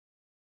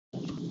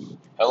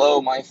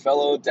Hello, my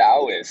fellow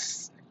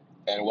Taoists,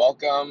 and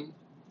welcome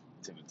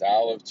to the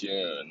Tao of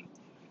June.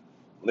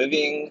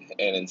 Living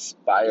an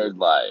inspired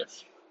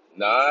life.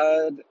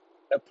 Not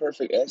a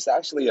perfect, it's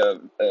actually a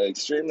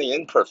extremely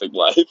imperfect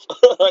life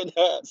right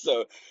now.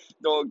 So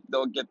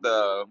don't get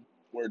the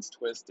words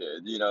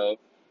twisted,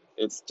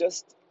 It's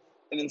just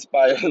an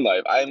inspired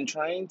life. I'm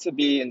trying to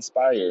be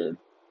inspired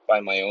by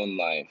my own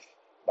life,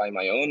 by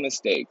my own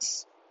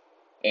mistakes,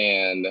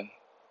 and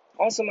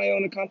also my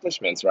own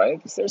accomplishments, right?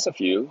 Because there's a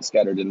few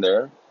scattered in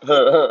there.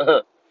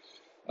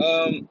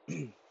 um,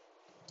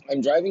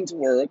 I'm driving to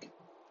work,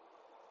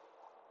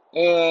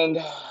 and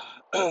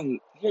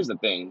here's the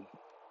thing.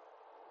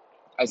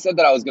 I said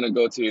that I was going to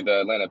go to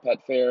the Atlanta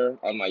Pet Fair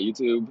on my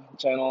YouTube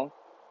channel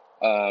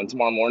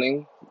tomorrow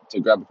morning to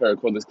grab a pair of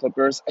cordless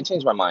clippers. I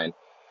changed my mind.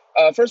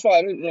 First of all,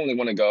 I didn't really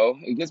want to go.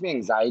 It gives me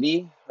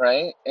anxiety,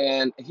 right?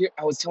 And here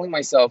I was telling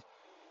myself,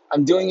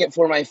 I'm doing it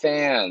for my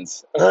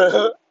fans,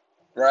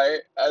 right?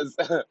 As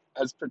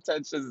as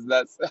pretentious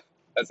as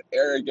as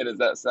arrogant as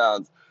that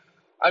sounds,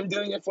 I'm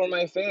doing it for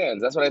my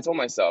fans. That's what I told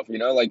myself,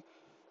 like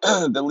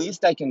the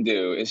least I can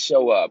do is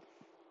show up,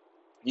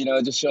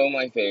 just show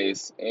my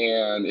face.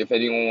 And if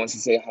anyone wants to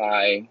say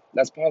hi,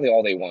 that's probably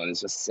all they want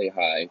is just to say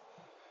hi.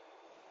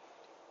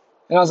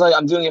 And I was like,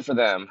 I'm doing it for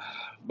them.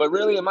 But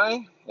really, am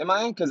I? Am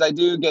I? Because I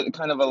do get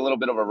kind of a little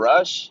bit of a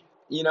rush.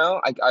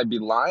 I'd be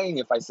lying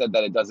if I said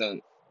that it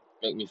doesn't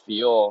make me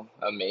feel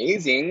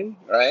amazing,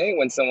 right?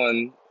 When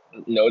someone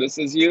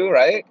notices you,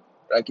 right?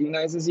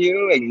 Recognizes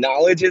you,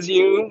 acknowledges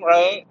you,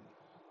 right?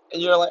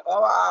 And you're like,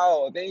 oh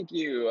wow, thank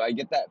you. I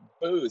get that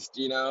boost,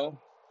 It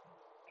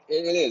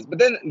is. But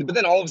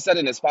then all of a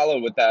sudden it's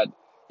followed with that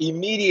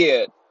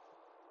immediate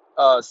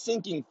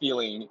sinking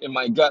feeling in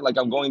my gut, like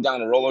I'm going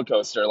down a roller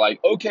coaster. Like,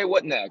 okay,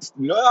 what next?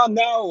 No,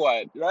 now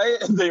what? Right?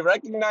 They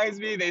recognize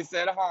me. They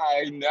said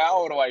hi.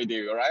 Now what do I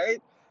do? Right?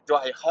 Do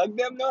I hug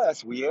them? No,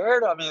 that's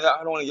weird. I mean, I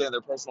don't want to get in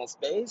their personal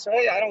space,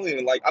 right? I don't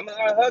even like. I'm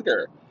not a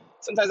hugger.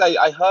 Sometimes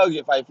I hug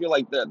if I feel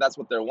like that's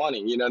what they're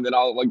wanting, and then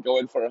I'll like go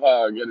in for a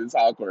hug, and it's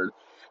awkward.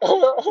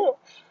 So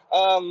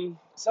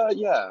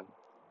yeah,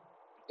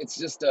 it's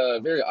just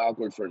very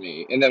awkward for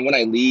me. And then when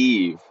I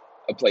leave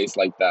a place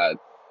like that,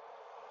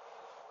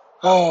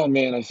 oh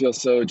man, I feel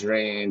so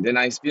drained, and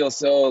I feel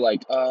so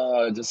like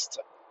just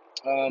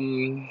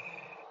um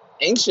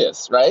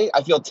anxious, right?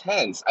 I feel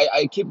tense.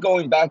 I keep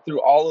going back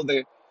through all of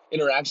the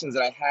interactions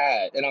that I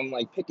had, and I'm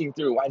like picking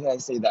through. Why did I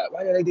say that?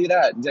 Why did I do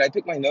that? Did I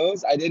pick my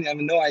nose? I didn't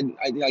even know.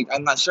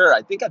 I'm not sure.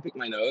 I think I picked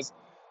my nose.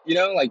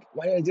 Like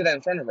why did I do that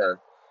in front of her?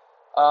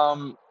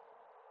 Um,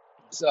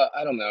 so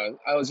I don't know.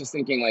 I was just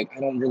thinking like I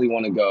don't really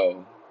want to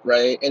go,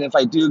 right? And if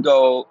I do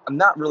go, I'm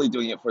not really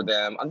doing it for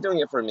them. I'm doing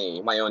it for me,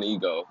 my own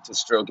ego, to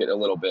stroke it a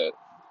little bit.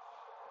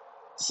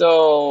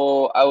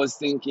 So I was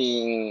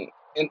thinking,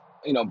 and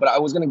but I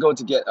was gonna go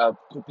to get a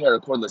pair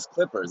of cordless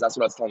clippers. That's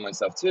what I was telling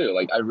myself too.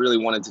 Like I really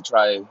wanted to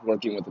try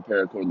working with a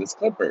pair of cordless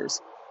clippers.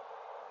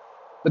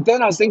 But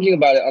then I was thinking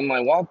about it on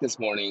my walk this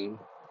morning.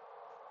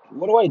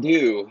 What do I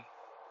do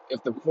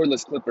if the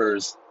cordless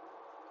clippers,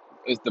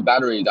 if the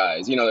battery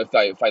dies?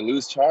 If I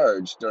lose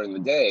charge during the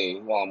day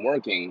while I'm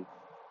working,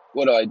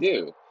 what do I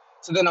do?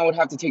 So then I would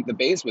have to take the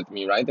base with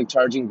me, right? The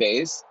charging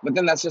base. But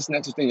then that's just an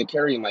extra thing to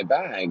carry in my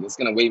bag. It's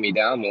gonna weigh me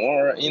down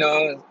more.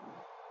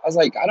 I was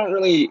like, I don't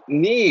really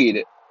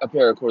need a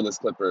pair of cordless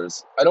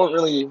clippers. I don't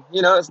really,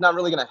 it's not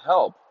really gonna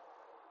help.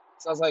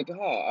 So I was like,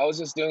 oh, I was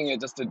just doing it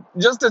just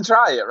to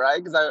try it,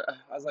 right? Because I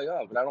was like,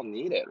 oh, but I don't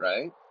need it,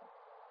 right?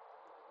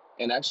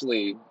 And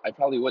actually, I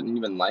probably wouldn't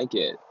even like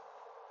it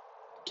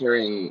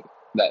carrying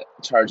that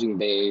charging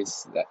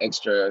base, that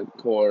extra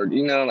cord,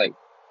 like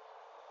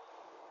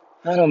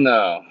I don't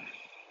know.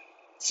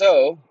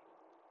 So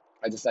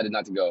I decided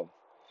not to go.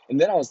 And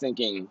then I was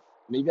thinking,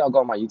 maybe I'll go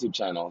on my YouTube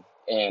channel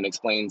and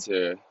explain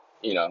to,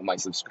 my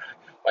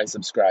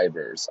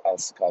subscribers.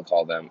 I'll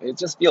call them. It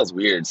just feels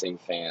weird saying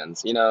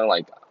fans,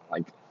 like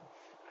I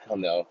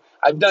don't know.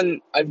 I've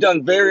done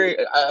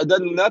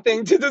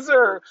nothing to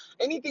deserve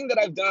anything that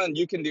I've done.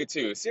 You can do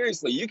too.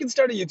 Seriously, you can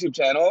start a YouTube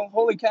channel.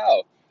 Holy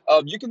cow!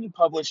 You can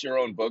publish your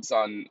own books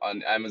on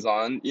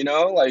Amazon.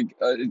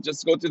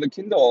 Just go to the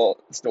Kindle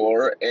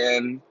store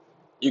and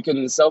you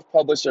can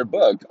self-publish your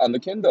book on the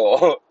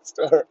Kindle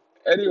store.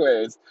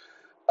 Anyways,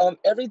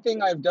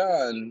 everything I've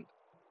done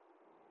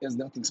is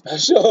nothing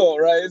special,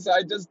 right? So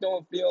I just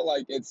don't feel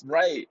like it's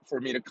right for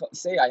me to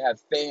say I have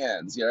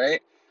fans, right?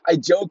 I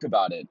joke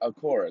about it, of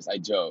course, I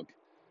joke,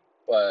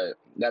 but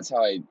that's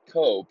how I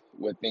cope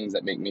with things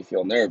that make me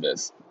feel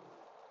nervous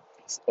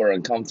or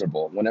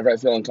uncomfortable. Whenever I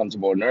feel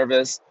uncomfortable or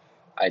nervous,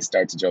 I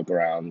start to joke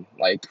around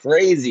like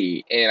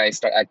crazy and I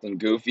start acting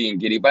goofy and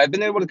giddy. But I've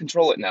been able to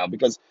control it now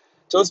because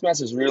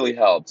Toastmasters really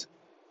helped.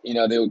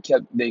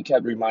 They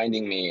kept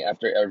reminding me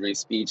after every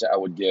speech I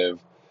would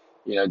give,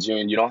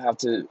 June, you don't have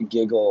to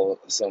giggle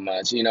so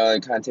much. It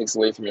kind of takes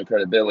away from your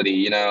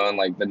credibility, and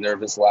like the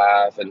nervous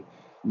laugh and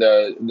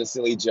the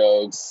silly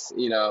jokes,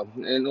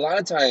 And a lot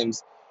of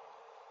times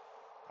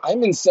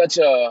I'm in such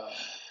a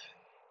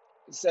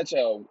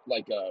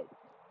like a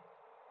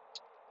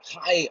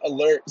high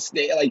alert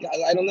state. Like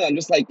I don't know. I'm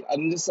just like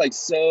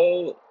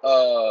so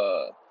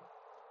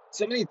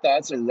so many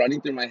thoughts are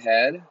running through my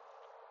head,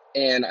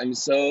 and I'm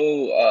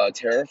so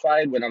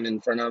terrified when I'm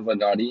in front of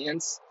an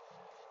audience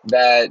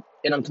that,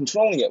 and I'm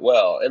controlling it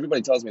well.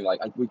 Everybody tells me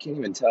like we can't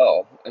even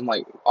tell. I'm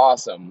like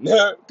awesome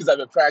because I've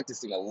been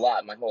practicing a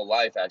lot my whole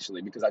life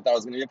actually because I thought I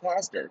was gonna be a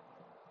pastor,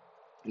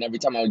 and every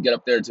time I would get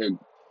up there to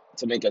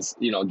make us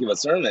give a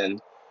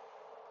sermon,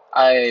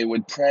 I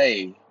would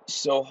pray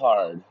so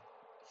hard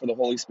for the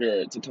Holy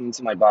Spirit to come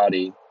into my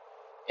body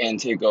and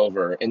take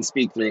over and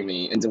speak through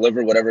me and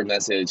deliver whatever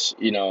message,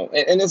 and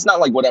it's not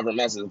like whatever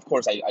message. Of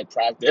course, I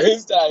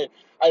practiced.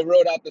 I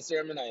wrote out the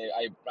sermon.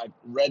 I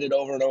read it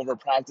over and over,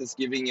 practiced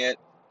giving it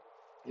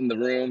in the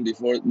room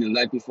before the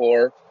night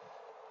before.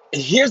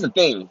 Here's the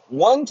thing.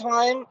 One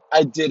time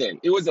I didn't.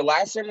 It was the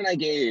last sermon I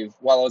gave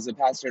while I was a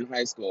pastor in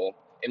high school.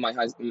 My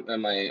high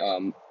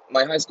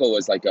school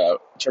was like a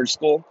church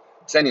school.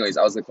 So, anyways,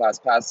 I was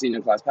the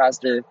senior class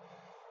pastor.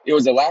 It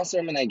was the last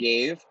sermon I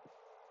gave,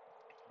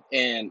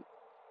 and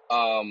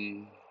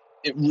um,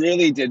 it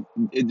really did.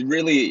 It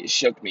really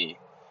shook me.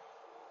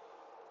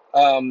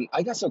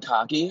 I got so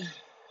cocky.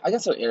 I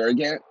got so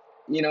arrogant.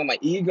 My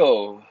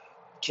ego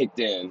kicked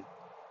in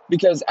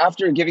because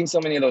after giving so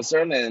many of those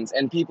sermons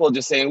and people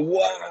just saying,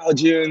 "Wow,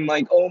 June!"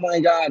 Like, "Oh my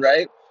God!"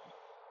 Right?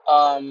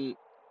 Um,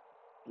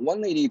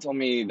 One lady told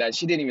me that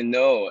she didn't even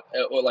know,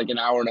 like an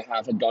hour and a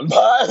half had gone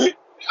by.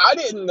 I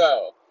didn't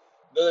know.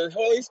 The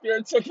Holy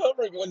Spirit took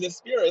over. When the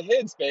Spirit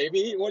hits,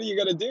 baby, what are you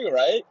gonna do,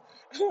 right?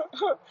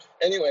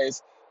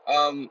 Anyways,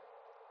 um,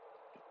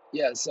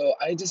 yeah. So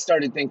I just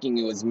started thinking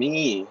it was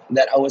me,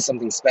 that I was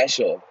something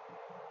special,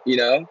 you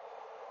know.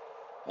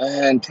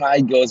 And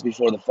pride goes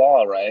before the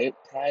fall, right?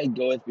 Pride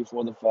goeth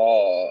before the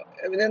fall.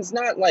 I mean, it's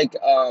not like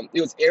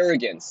it was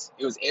arrogance.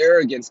 It was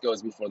arrogance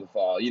goes before the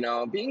fall.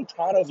 Being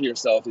proud of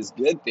yourself is a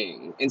good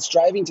thing, and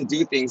striving to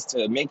do things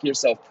to make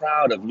yourself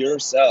proud of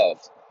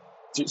yourself,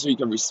 so you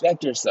can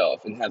respect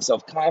yourself and have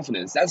self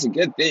confidence. That's a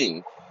good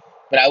thing.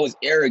 But I was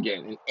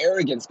arrogant, and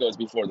arrogance goes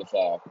before the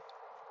fall.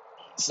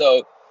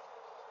 So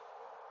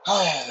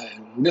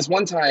this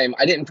one time,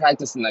 I didn't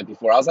practice the night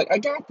before. I was like, I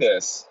got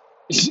this.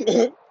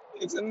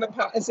 It's in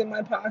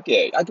my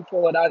pocket. I could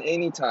pull it out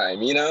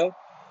anytime.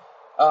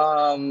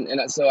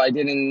 So I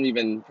didn't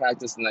even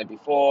practice the night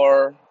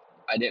before.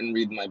 I didn't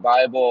read my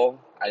Bible.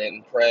 I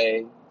didn't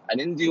pray. I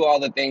didn't do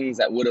all the things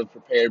that would have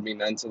prepared me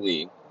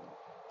mentally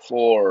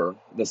for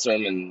the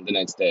sermon the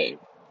next day.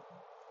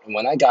 And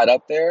when I got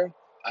up there,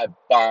 I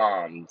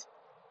bombed.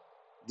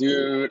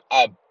 Dude,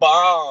 I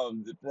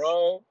bombed,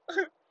 bro.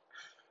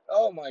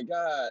 Oh my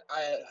God,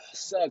 I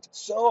sucked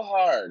so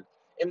hard.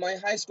 And my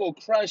high school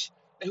crush,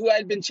 who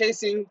I'd been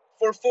chasing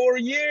for 4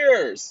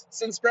 years,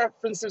 since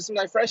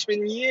my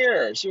freshman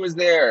year, she was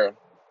there,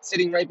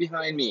 sitting right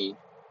behind me,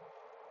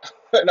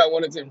 and I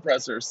wanted to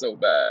impress her so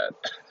bad.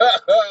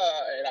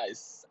 And I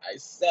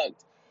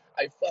sucked.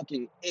 I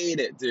fucking ate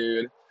it,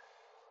 dude.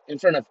 In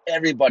front of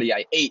everybody,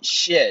 I ate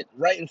shit.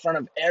 Right in front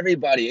of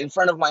everybody, in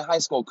front of my high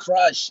school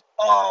crush.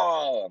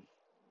 Oh,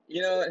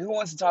 who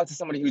wants to talk to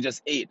somebody who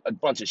just ate a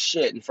bunch of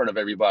shit in front of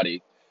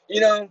everybody?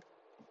 You know,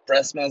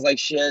 breath smells like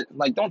shit.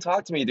 Like, don't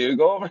talk to me, dude.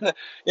 Go over there.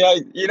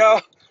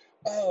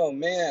 Oh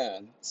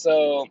man.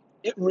 So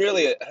it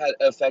really had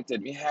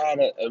affected me.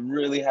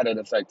 Really had an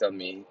effect on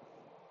me.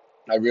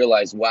 I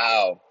realized,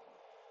 wow,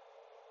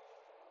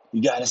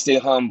 you gotta stay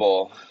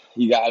humble.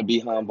 You gotta be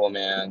humble,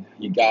 man.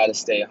 You gotta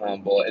stay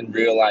humble and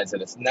realize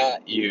that it's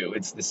not you.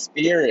 It's the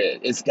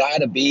spirit. It's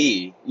gotta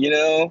be.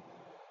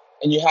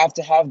 And you have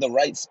to have the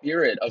right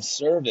spirit of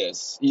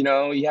service. You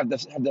have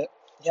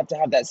to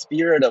have that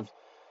spirit of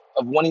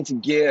wanting to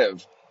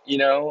give,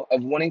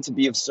 of wanting to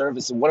be of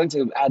service and wanting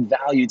to add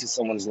value to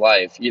someone's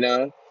life.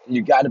 And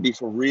you got to be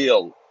for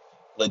real,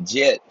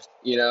 legit,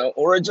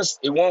 or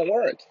it won't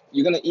work.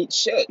 You're gonna eat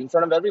shit in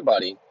front of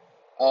everybody.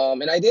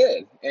 And I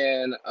did,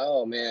 and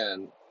oh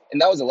man,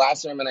 and that was the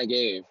last sermon I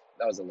gave.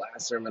 That was the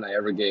last sermon I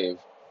ever gave.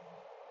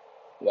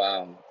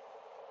 Wow.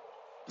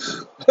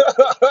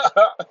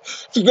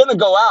 If you're gonna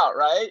go out,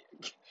 right?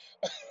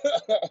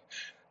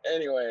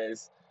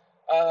 Anyways,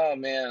 oh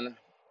man,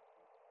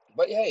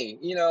 but hey,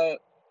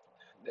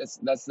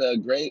 that's a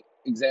great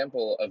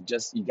example of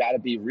just you got to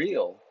be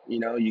real.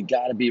 You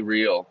got to be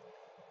real.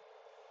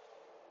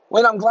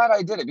 When I'm glad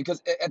I did it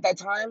because at that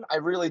time I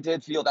really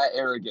did feel that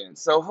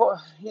arrogance. So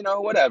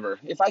whatever.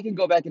 If I could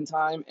go back in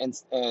time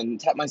and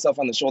tap myself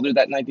on the shoulder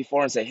that night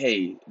before and say,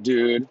 "Hey,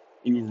 dude,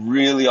 you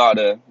really ought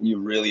to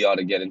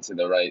get into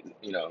the right,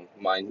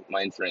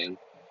 mind frame.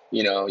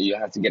 You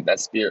have to get that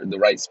spirit, the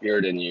right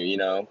spirit in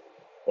you,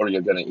 or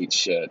you're gonna eat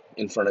shit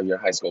in front of your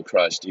high school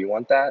crush. Do you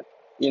want that?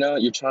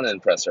 You're trying to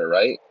impress her,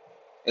 right?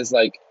 It's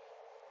like,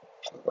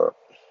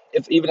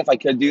 if even if I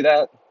could do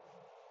that,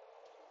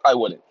 I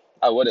wouldn't.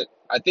 I wouldn't.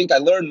 I think I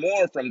learned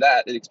more from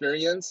that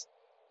experience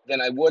than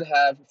I would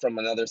have from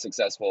another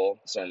successful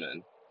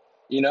sermon.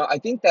 I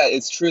think that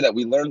it's true that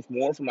we learn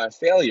more from our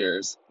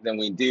failures than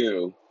we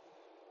do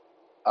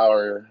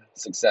our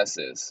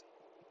successes,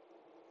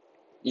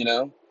 you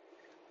know?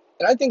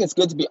 And I think it's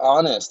good to be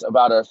honest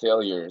about our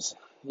failures,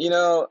 you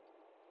know,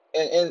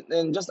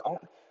 and just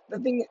the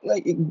thing,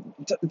 like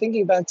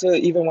thinking back to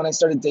even when I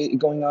started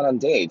going out on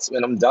dates,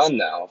 and I'm done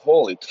now.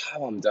 Holy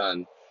cow, I'm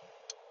done.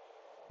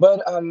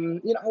 But I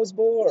was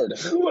bored.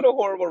 What a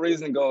horrible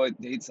reason to go and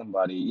date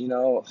somebody,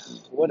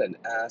 What an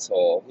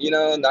asshole.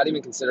 Not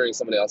even considering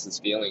somebody else's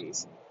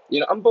feelings.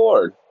 I'm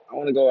bored. I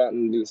want to go out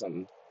and do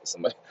something with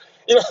somebody.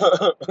 You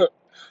know,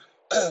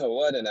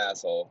 what an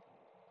asshole.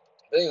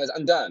 But anyways,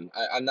 I'm done.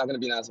 I'm not gonna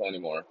be an asshole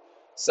anymore.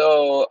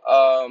 So,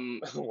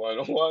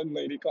 one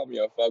lady called me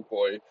a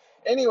fuckboy.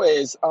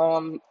 Anyways,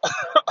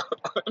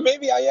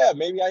 maybe I am.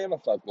 Maybe I am a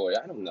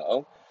fuckboy. I don't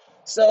know.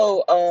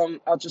 So,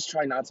 I'll just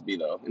try not to be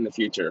though in the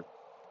future.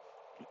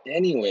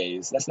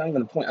 Anyways, that's not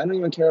even the point. I don't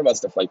even care about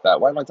stuff like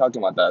that. Why am I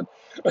talking about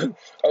that?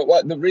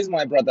 What the reason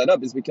why I brought that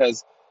up is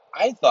because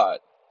I thought,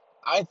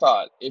 I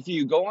thought if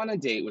you go on a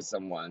date with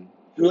someone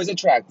who is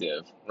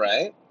attractive,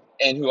 right,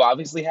 and who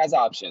obviously has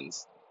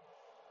options,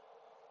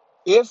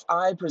 if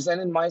I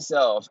presented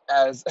myself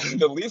as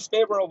the least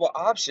favorable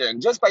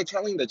option just by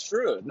telling the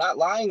truth, not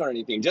lying or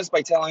anything, just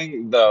by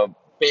telling the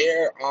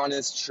bare,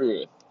 honest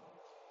truth,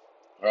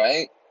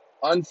 right?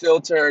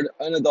 Unfiltered,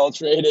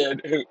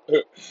 unadulterated,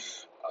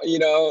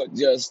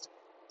 just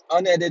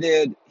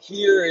unedited.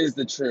 Here is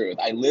the truth.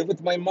 I live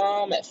with my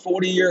mom at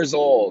 40 years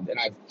old, and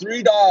I have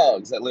three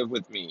dogs that live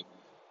with me,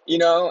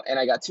 and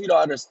I got two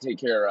daughters to take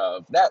care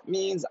of. That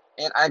means,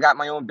 and I got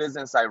my own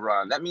business I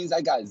run. That means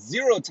I got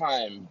zero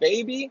time,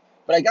 baby,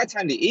 but I got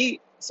time to eat.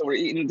 So we're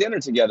eating dinner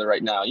together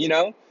right now.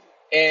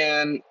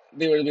 And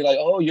they would be like,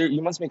 "Oh,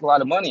 you must make a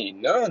lot of money."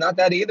 No, not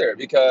that either,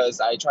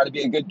 because I try to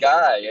be a good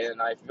guy,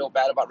 and I feel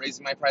bad about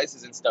raising my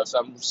prices and stuff. So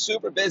I'm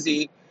super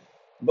busy,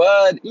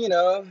 but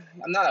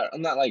I'm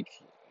not like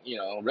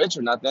rich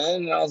or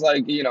nothing. And I was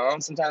like,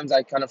 sometimes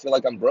I kind of feel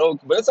like I'm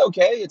broke, but it's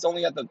okay. It's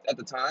only at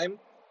the time,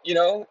 you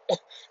know.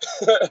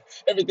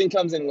 Everything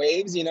comes in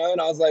waves, And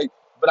I was like,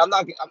 but I'm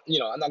not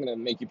gonna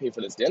make you pay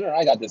for this dinner.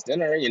 I got this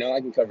dinner, I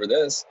can cover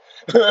this.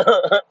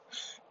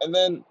 And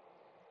then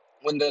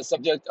when the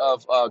subject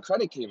of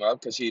credit came up,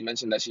 because she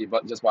mentioned that she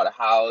just bought a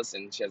house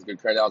and she has good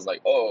credit, I was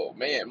like, oh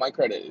man, my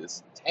credit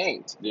is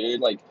tanked,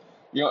 dude. Like,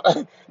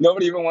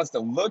 nobody even wants to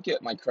look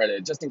at my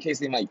credit just in case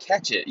they might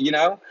catch it.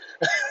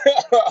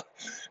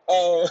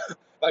 uh,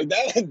 like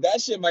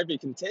that shit might be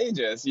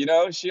contagious, Shit,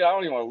 I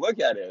don't even want to look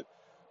at it.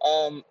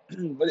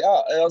 But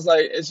yeah, I was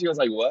like, and she was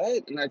like,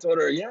 what? And I told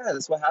her, yeah,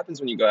 that's what happens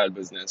when you go out of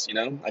business.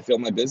 I failed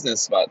my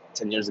business about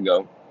 10 years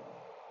ago.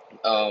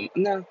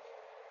 No,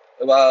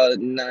 about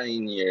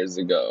 9 years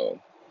ago.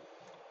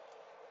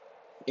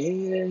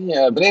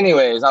 Yeah, but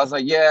anyways, I was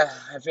like, yeah,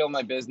 I failed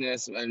my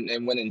business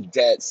and went in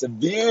debt,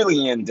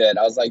 severely in debt.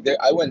 I was like,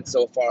 I went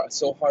so far,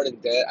 so hard in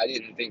debt, I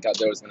didn't think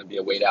there was going to be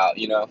a way out.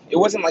 It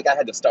wasn't like I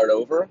had to start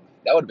over.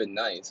 That would have been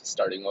nice,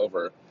 starting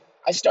over.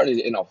 I started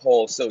in a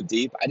hole so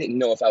deep, I didn't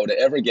know if I would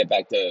ever get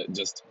back to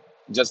just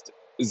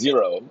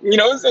zero. You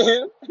know what I'm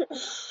saying?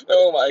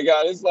 Oh my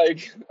God, it's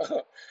like,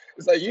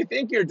 it's like you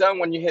think you're done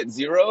when you hit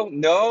zero.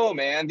 No,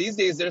 man. These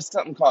days there's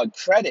something called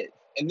credit,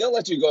 and they'll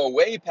let you go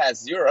way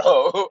past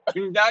zero.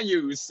 Now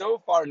you're so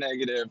far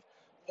negative.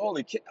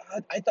 Holy kid,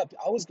 I thought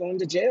I was going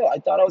to jail. I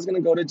thought I was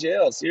gonna go to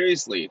jail.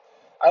 Seriously,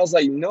 I was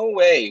like, no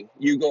way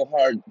you go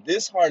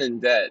this hard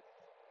in debt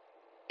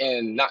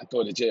and not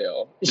go to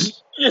jail.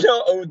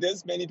 Owe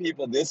this many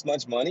people this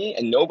much money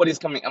and nobody's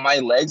coming, and my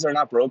legs are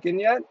not broken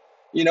yet.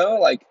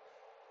 Like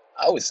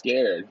I was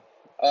scared.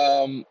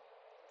 Um,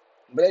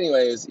 but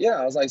anyways,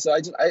 yeah, I was like, so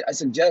I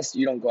suggest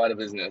you don't go out of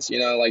business.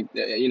 Like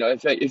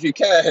if you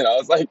can, I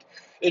was like,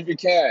 if you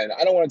can,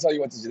 I don't want to tell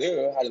you what to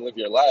do, how to live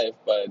your life,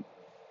 but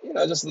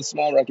just a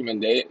small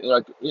recommendation,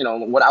 like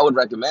what I would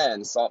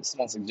recommend, small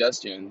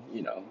suggestion.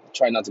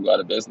 Try not to go out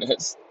of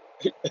business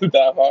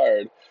that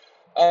hard.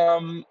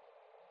 Um,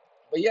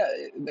 but yeah,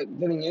 the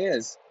thing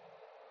is,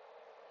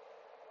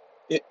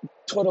 it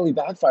totally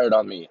backfired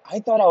on me.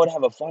 I thought I would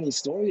have a funny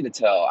story to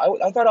tell.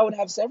 I thought I would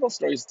have several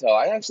stories to tell.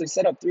 I actually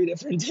set up three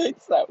different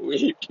dates that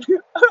week.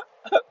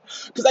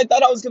 Because I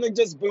thought I was gonna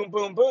just boom,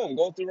 boom, boom,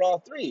 go through all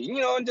three,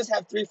 and just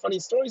have three funny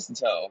stories to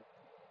tell.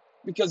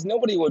 Because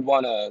nobody would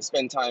want to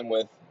spend time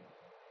with,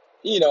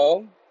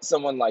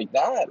 someone like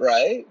that,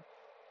 right?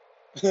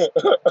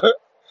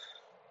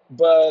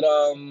 But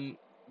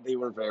they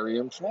were very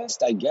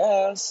impressed, I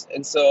guess.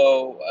 And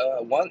so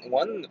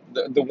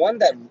the one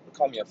that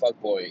called me a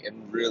fuckboy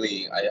and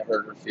really I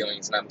hurt her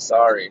feelings, and I'm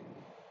sorry.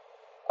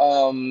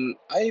 I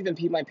even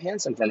peed my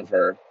pants in front of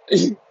her.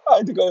 I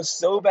had to go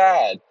so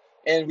bad,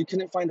 and we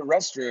couldn't find a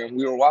restroom.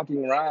 We were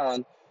walking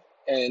around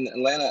in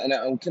Atlanta,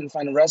 and we couldn't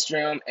find a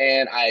restroom.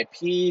 And I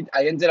peed.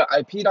 I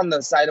peed on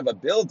the side of a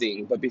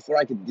building, but before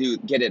I could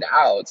get it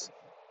out,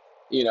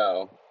 you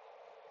know,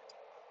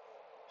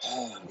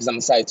 because I'm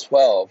a size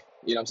 12.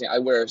 You know what I'm saying? I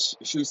wear a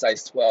shoe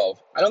size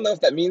 12. I don't know if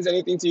that means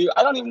anything to you.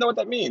 I don't even know what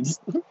that means.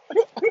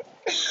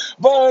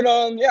 But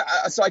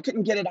yeah, so I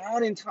couldn't get it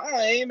out in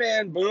time,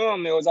 and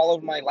boom, it was all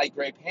over my light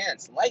gray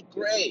pants, light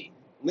gray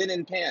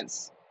linen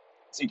pants,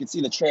 so you could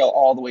see the trail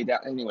all the way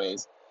down.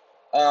 Anyways,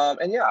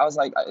 and yeah, I was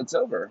like, it's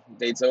over,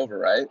 date's over,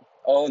 right?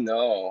 Oh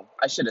no,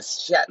 I should have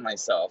shat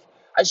myself.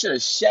 I should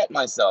have shat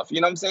myself.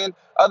 You know what I'm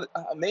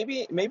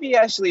saying? Maybe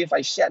actually, if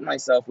I shat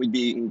myself, we'd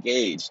be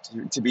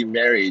engaged to be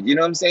married. You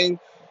know what I'm saying?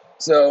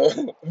 So,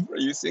 for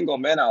you single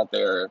men out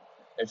there,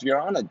 if you're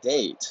on a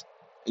date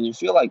and you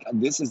feel like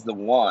this is the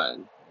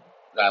one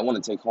that I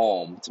want to take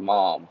home to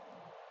mom,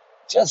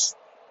 just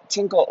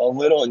tinkle a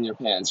little in your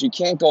pants. You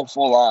can't go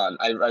full on.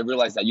 I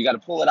realize that. You got to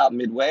pull it out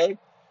midway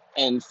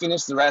and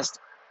finish the rest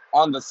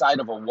on the side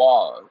of a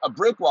wall, a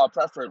brick wall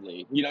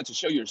preferably, to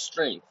show your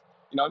strength.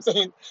 You know what I'm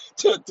saying?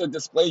 To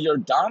display your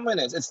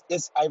dominance.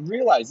 I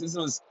realized this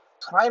was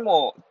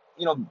primal,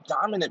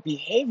 dominant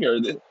behavior.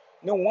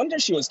 No wonder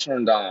she was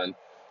turned on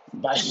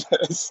by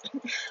this.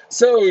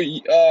 So,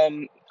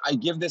 I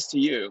give this to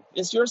you.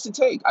 It's yours to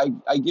take.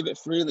 I give it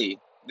freely.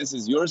 This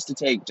is yours to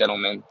take,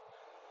 gentlemen.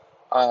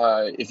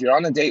 If you're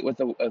on a date with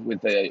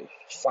a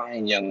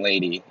fine young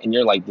lady and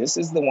you're like, this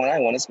is the one I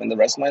want to spend the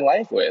rest of my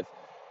life with,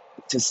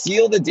 to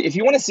seal the if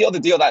you want to seal the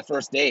deal that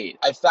first date,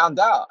 I found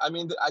out. I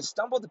mean, I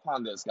stumbled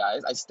upon this,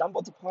 guys. I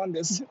stumbled upon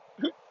this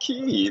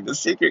key, the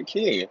secret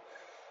key.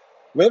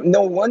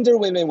 No wonder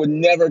women would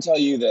never tell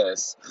you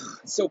this.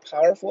 It's so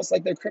powerful. It's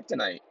like their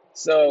kryptonite.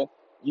 So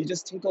you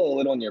just tinkle a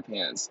little in your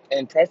pants,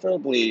 and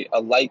preferably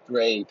a light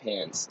gray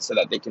pants, so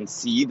that they can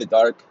see the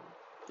dark,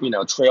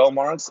 trail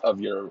marks of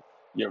your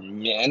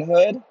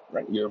manhood,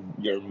 right? Your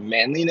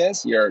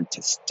manliness, your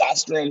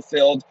testosterone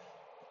filled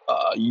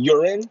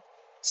urine.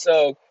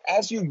 So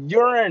as you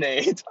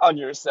urinate on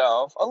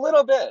yourself a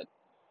little bit,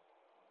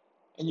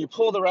 and you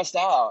pull the rest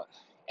out,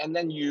 and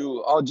then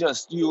you how do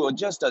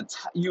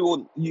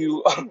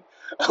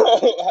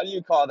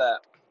you call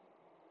that?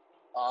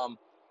 Um,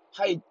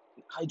 hy,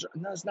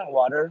 no, it's not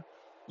water.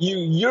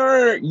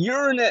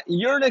 Urinically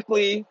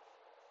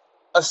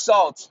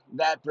assault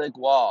that brick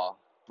wall,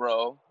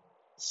 bro,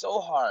 so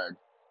hard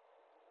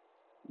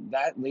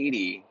that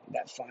lady,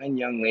 that fine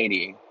young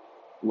lady,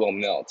 will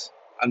melt.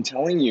 I'm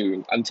telling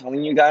you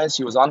guys,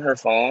 she was on her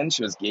phone,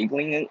 she was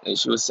giggling, and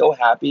she was so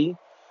happy,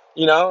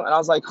 and I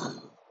was like,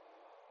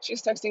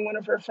 she's texting one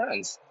of her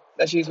friends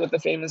that she's with a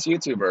famous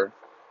YouTuber,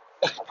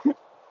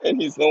 and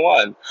he's the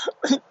one.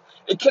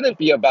 It couldn't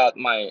be about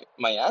my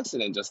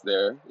accident just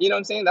there. You know what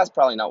I'm saying? That's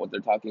probably not what they're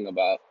talking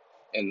about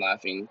and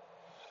laughing.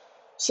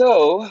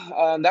 So,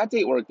 that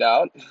date worked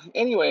out.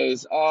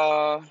 Anyways,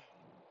 where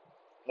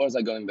was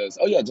I going with this?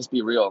 Oh yeah, just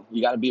be real.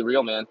 You gotta be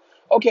real, man.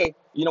 Okay,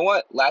 you know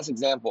what? Last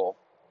example,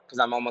 because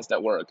I'm almost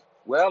at work.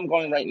 Where I'm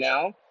going right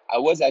now, I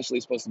was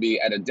actually supposed to be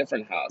at a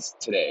different house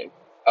today,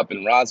 up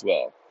in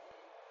Roswell.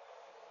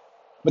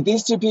 But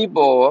these two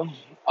people,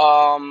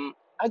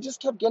 I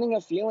just kept getting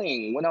a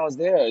feeling when I was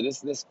there.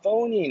 This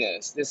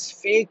phoniness, this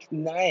fake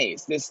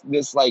nice,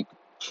 this like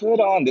put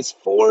on, this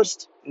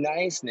forced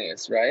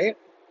niceness, right?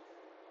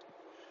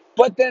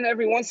 But then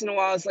every once in a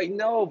while, it's like,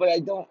 no, but I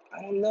don't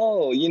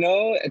know,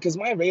 because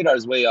my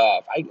radar's way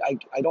off.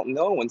 I don't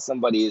know when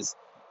somebody is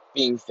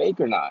being fake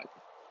or not.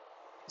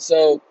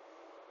 So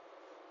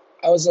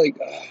I was like,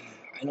 "Ugh,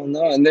 I don't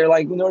know." And they're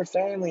like, we're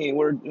family,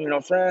 we're,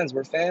 friends,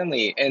 we're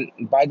family. And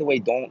by the way,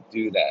 don't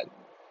do that.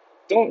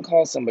 Don't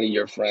call somebody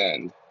your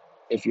friend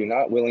if you're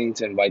not willing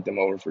to invite them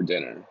over for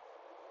dinner.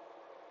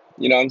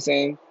 You know what I'm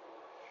saying?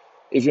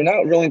 If you're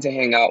not willing to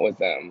hang out with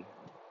them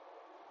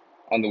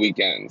on the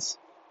weekends,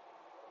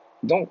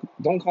 don't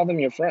call them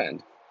your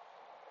friend.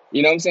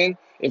 You know what I'm saying?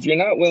 If you're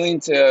not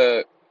willing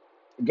to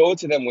go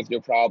to them with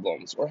your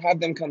problems or have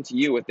them come to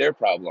you with their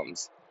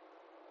problems,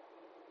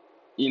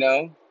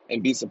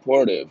 and be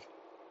supportive,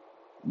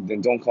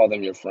 then don't call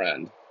them your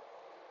friend.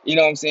 You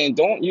know what I'm saying?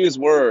 Don't use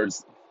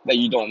words that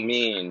you don't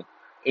mean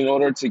in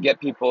order to get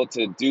people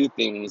to do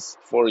things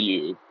for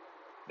you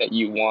that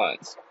you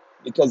want.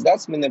 Because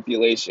that's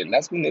manipulation.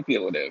 That's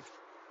manipulative.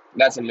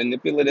 That's a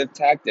manipulative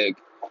tactic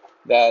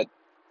that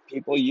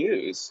people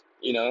use,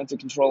 to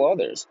control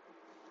others.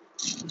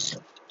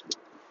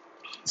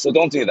 So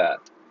don't do that.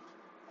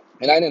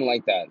 And I didn't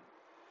like that.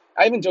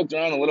 I even joked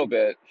around a little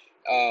bit.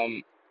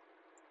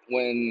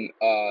 When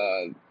one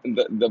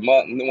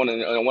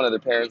of the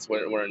parents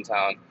were in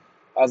town.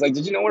 I was like,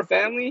 "Did you know we're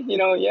family?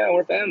 Yeah,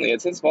 we're family.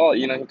 It's his fault.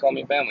 He called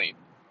me family.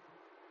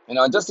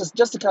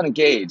 Just to kind of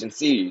gauge and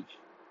see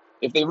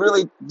if they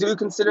really do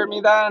consider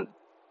me that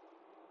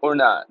or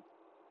not."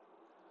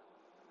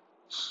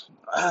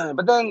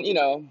 But then,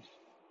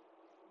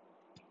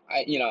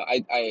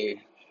 I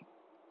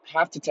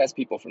have to test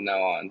people from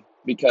now on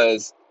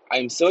because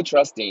I'm so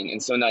trusting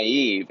and so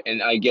naive,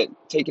 and I get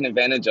taken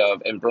advantage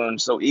of and burned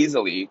so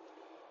easily.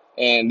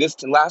 And this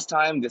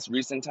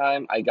recent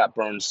time, I got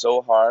burned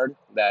so hard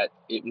that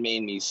it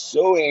made me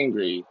so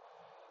angry.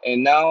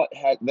 And now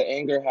the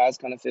anger has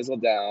kind of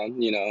fizzled down,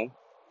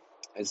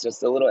 It's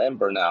just a little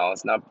ember now.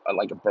 It's not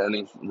like a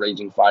burning,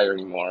 raging fire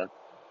anymore.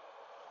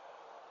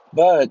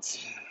 But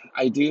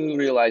I do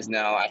realize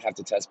now I have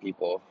to test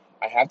people.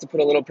 I have to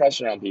put a little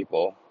pressure on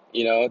people,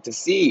 to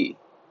see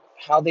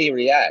how they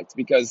react.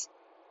 Because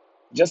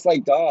just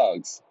like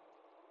dogs,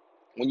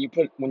 when you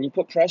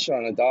put pressure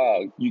on a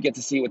dog, you get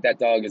to see what that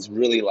dog is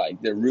really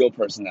like, their real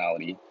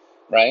personality,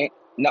 right?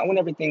 Not when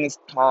everything is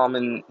calm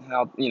and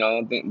how,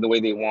 the way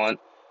they want,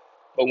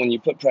 but when you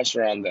put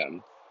pressure on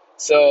them.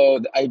 So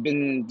I've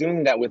been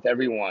doing that with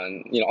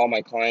everyone, all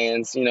my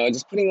clients,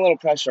 just putting a little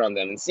pressure on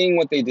them and seeing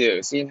what they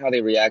do, seeing how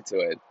they react to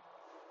it.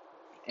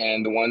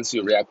 And the ones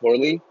who react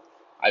poorly,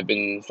 I've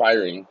been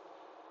firing.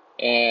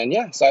 And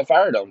yeah, so I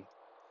fired them.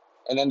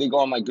 And then they go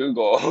on my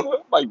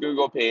Google, my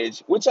Google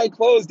page, which I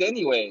closed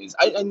anyways.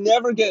 I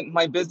never get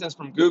my business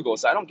from Google,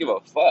 so I don't give a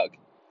fuck.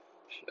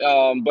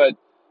 But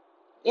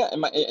yeah,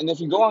 and if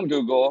you go on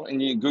Google and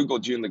you Google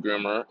June the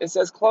Groomer, it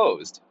says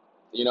closed.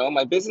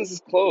 My business is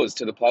closed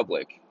to the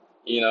public.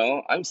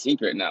 I'm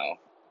secret now.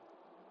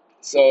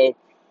 So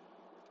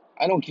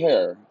I don't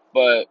care.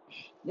 But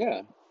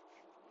yeah,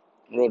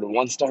 wrote a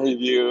 1-star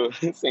review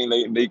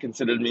saying they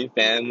considered me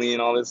family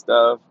and all this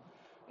stuff.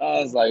 I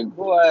was like,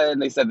 what?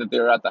 They said that they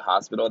were at the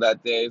hospital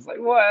that day. It's like,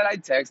 what? I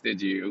texted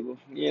you.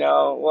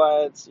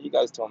 What? You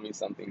guys told me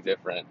something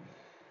different.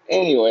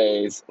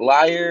 Anyways,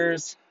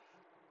 liars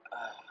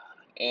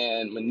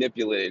and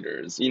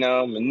manipulators,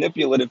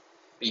 manipulative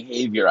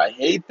behavior. I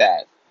hate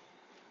that.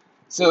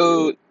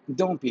 So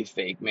don't be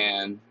fake,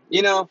 man.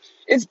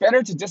 It's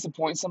better to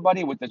disappoint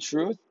somebody with the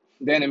truth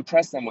than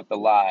impress them with the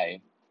lie.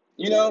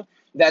 You know,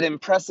 that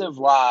impressive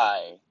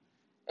lie.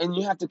 And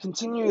you have to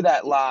continue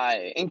that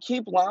lie and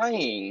keep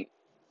lying,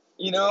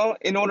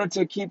 in order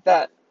to keep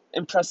that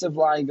impressive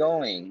lie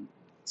going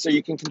so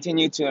you can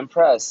continue to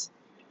impress.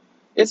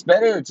 It's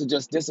better to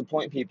just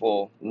disappoint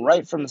people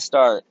right from the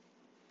start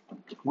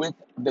with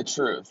the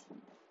truth,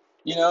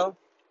 you know?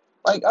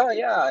 Like, oh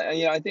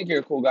yeah, I think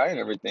you're a cool guy and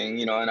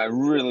everything, and I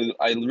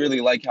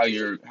really like how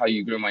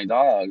you grew my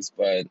dogs,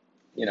 but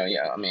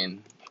yeah, I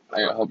mean,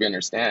 I hope you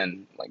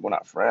understand, like, we're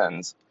not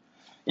friends.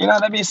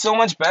 That'd be so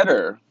much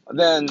better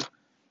than,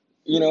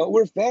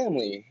 we're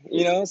family.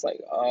 It's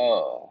like,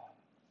 oh,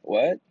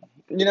 what?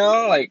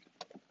 Like,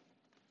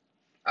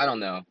 I don't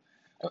know.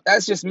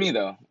 That's just me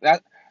though.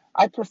 That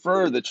I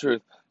prefer the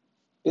truth.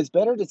 It's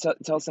better to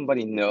tell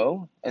somebody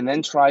no and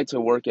then try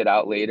to work it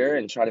out later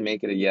and try to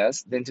make it a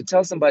yes than to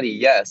tell somebody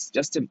yes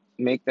just to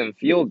make them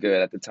feel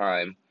good at the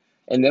time.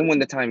 And then when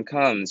the time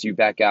comes, you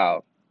back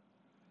out.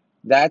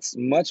 That's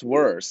much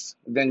worse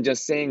than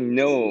just saying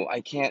no,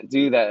 I can't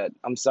do that.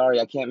 I'm sorry,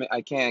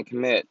 I can't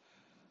commit.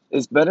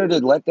 It's better to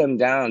let them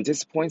down,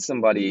 disappoint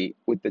somebody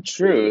with the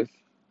truth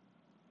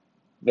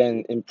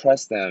than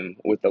impress them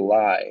with a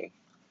lie.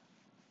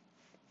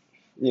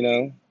 You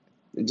know?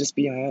 Just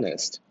be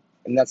honest.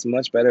 And that's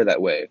much better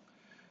that way.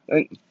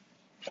 And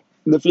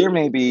the fear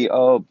may be,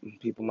 oh,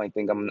 people might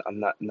think I'm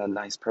not a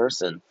nice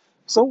person.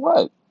 So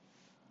what?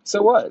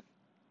 So what?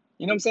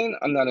 You know what I'm saying?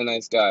 I'm not a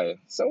nice guy.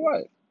 So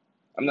what?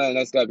 I'm not a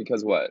nice guy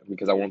because what?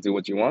 Because I won't do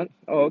what you want?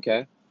 Oh,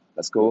 okay.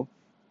 That's cool.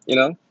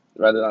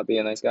 Rather not be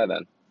a nice guy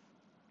then.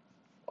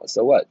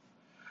 So what?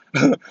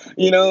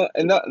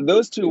 And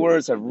those two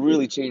words have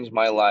really changed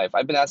my life.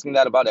 I've been asking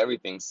that about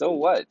everything. So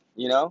what?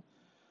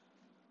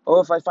 Oh,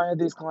 if I fire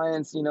these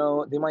clients,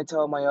 they might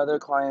tell my other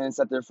clients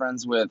that they're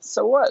friends with.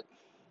 So what?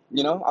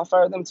 I'll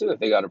fire them too if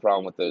they got a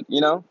problem with it.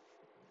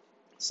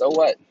 So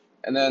what?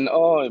 And then,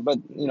 oh, but,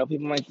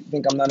 people might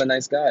think I'm not a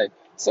nice guy.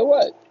 So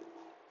what?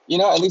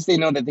 At least they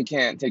know that they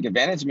can't take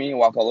advantage of me and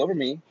walk all over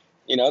me.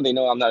 They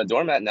know I'm not a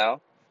doormat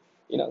now.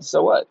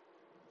 So what?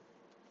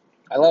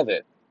 I love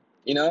it.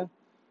 You know?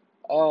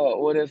 Oh,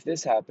 what if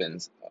this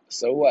happens?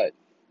 So what?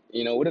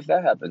 What if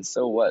that happens?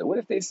 So what? What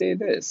if they say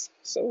this?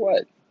 So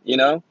what? You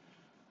know?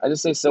 I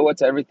just say so what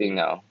to everything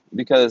now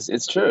because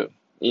it's true.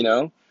 You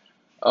know?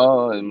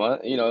 Oh,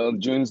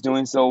 and June's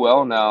doing so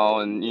well now,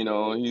 and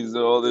he's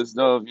all this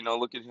stuff.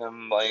 Look at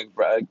him like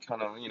brag,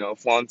 kind of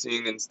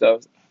flaunting and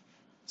stuff.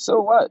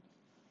 So what?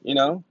 You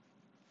know,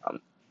 um,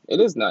 it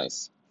is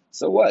nice.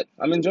 So what?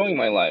 I'm enjoying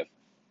my life.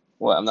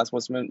 What? I'm not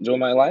supposed to enjoy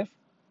my life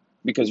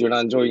because you're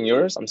not enjoying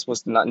yours. I'm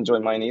supposed to not enjoy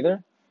mine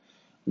either.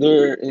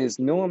 There is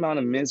no amount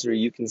of misery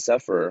you can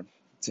suffer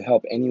to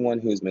help anyone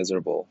who's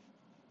miserable.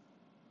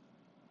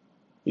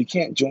 You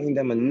can't join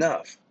them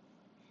enough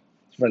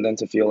for them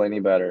to feel any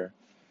better.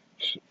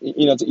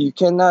 You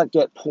cannot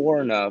get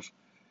poor enough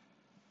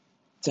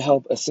to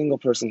help a single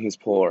person who's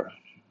poor.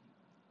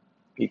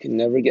 You can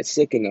never get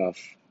sick enough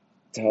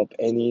to help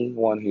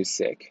anyone who's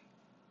sick.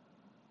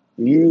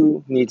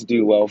 You need to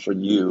do well for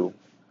you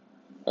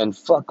and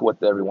fuck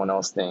what everyone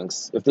else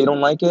thinks. If they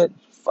don't like it,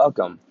 fuck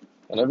them.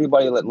 And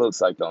everybody that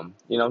looks like them.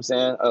 You know what I'm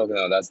saying? Oh,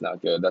 no, that's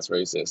not good. That's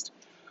racist.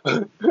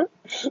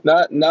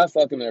 Not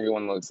fucking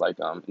everyone looks like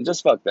them.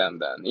 Just fuck them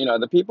then.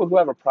 The people who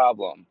have a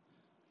problem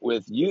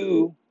with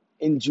you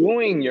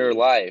enjoying your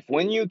life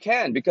when you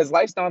can, because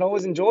life's not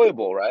always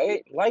enjoyable,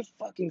 right? Life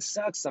fucking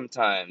sucks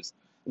sometimes.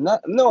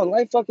 No,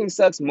 life fucking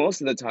sucks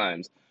most of the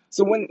times.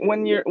 So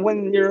when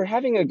you're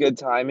having a good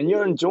time and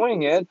you're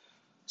enjoying it,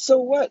 so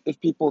what if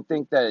people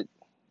think that,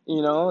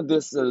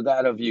 this or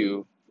that of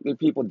you? If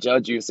people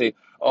judge you, say,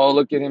 oh,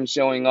 look at him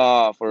showing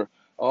off, or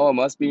oh, it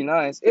must be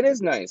nice. It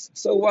is nice.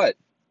 So what?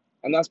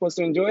 I'm not supposed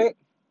to enjoy it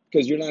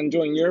because you're not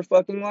enjoying your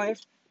fucking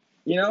life?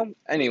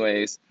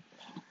 Anyways,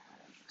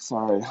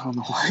 Sorry, I don't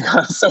know why I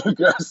got so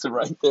aggressive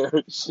right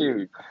there.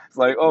 Shoot. It's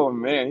like, oh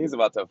man, he's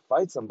about to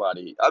fight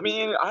somebody. I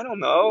mean, I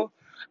don't know.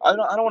 I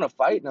don't want to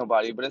fight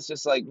nobody, but it's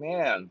just like,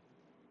 man,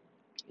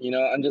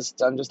 I'm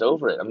just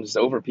over it. I'm just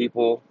over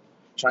people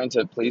trying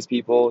to please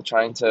people,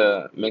 trying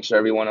to make sure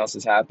everyone else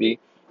is happy.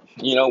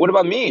 What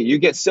about me? You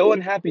get so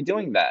unhappy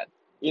doing that.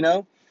 You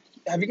know?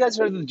 Have you guys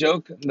heard of the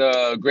joke,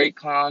 the great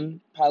clown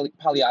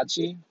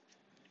Pagliacci?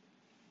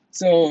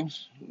 So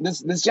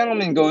this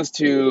gentleman goes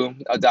to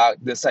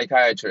the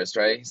psychiatrist,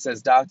 right? He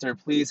says, "Doctor,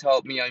 please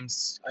help me. I'm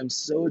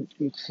so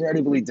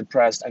incredibly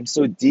depressed. I'm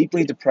so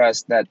deeply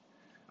depressed that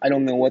I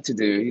don't know what to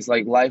do." He's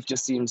like, life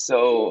just seems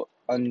so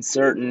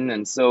uncertain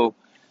and so,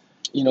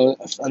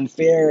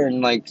 unfair,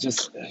 and like,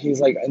 just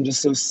he's like, I'm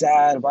just so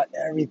sad about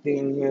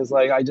everything. He was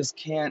like, I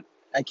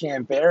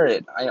can't bear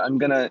it.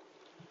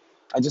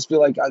 I just feel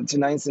like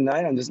tonight's the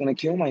night. I'm just gonna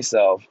kill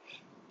myself.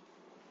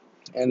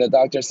 And the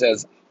doctor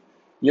says,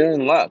 "You're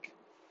in luck.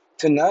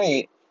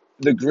 Tonight,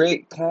 the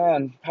great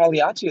clown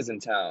Pagliacci is in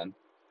town,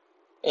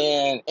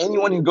 and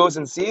anyone who goes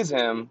and sees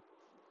him,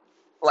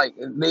 like,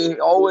 they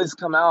always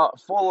come out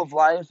full of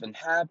life and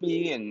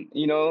happy, and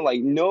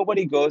like,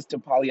 nobody goes to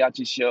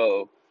Pagliacci's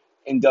show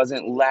and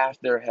doesn't laugh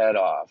their head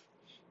off.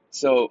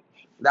 So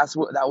that's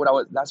what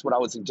I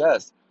would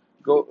suggest.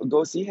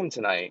 Go see him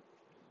tonight."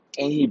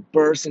 And he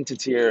bursts into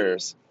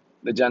tears,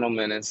 the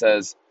gentleman, and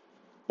says,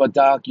 "But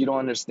doc, you don't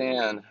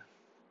understand.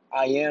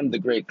 I am the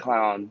great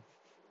clown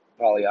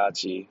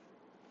Pagliacci."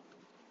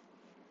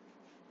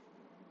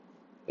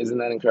 Isn't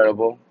that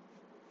incredible?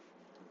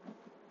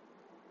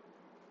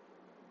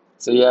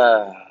 So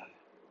yeah,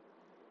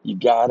 you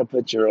gotta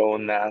put your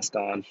own mask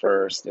on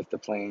first if the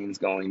plane's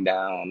going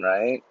down,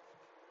 right?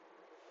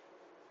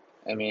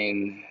 I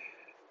mean,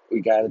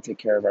 we gotta take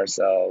care of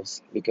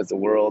ourselves because the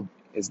world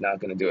is not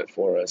gonna do it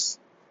for us.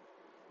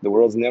 The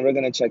world's never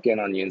gonna check in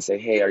on you and say,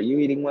 "Hey, are you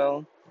eating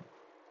well?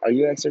 Are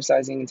you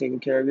exercising and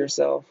taking care of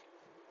yourself?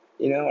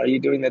 Are you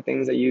doing the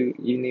things that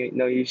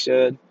know you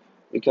should?"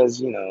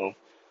 Because, we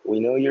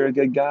know you're a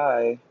good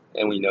guy,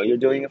 and we know you're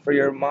doing it for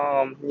your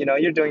mom.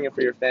 You're doing it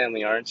for your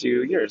family, aren't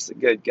you? You're a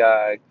good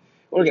guy.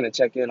 We're going to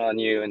check in on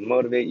you and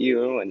motivate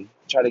you and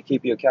try to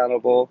keep you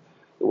accountable.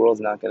 The world's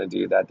not going to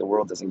do that. The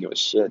world doesn't give a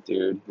shit,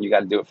 dude. You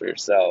got to do it for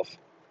yourself.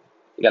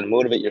 You got to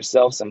motivate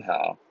yourself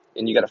somehow.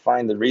 And you got to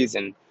find the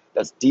reason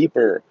that's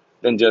deeper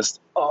than just,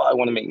 oh, I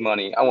want to make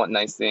money. I want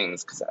nice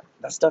things. Because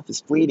that stuff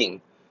is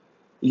fleeting.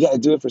 You got to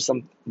do it for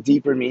some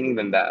deeper meaning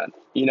than that.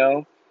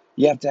 You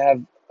have to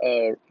have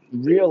a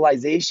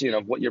realization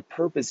of what your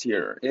purpose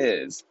here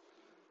is.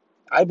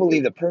 I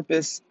believe the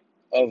purpose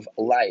of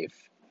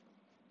life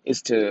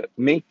is to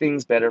make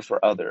things better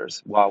for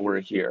others while we're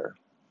here.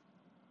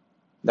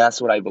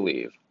 That's what I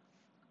believe.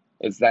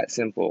 It's that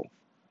simple.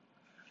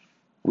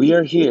 We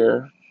are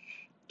here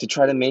to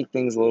try to make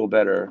things a little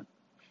better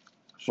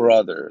for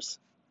others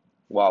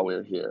while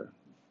we're here.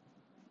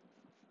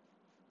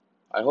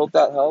 I hope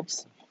that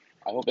helps.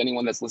 I hope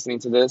anyone that's listening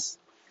to this,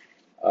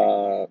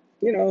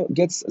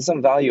 gets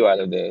some value out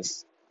of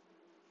this.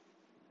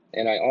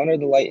 And I honor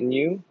the light in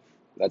you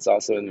that's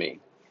also in me.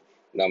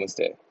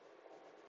 Namaste.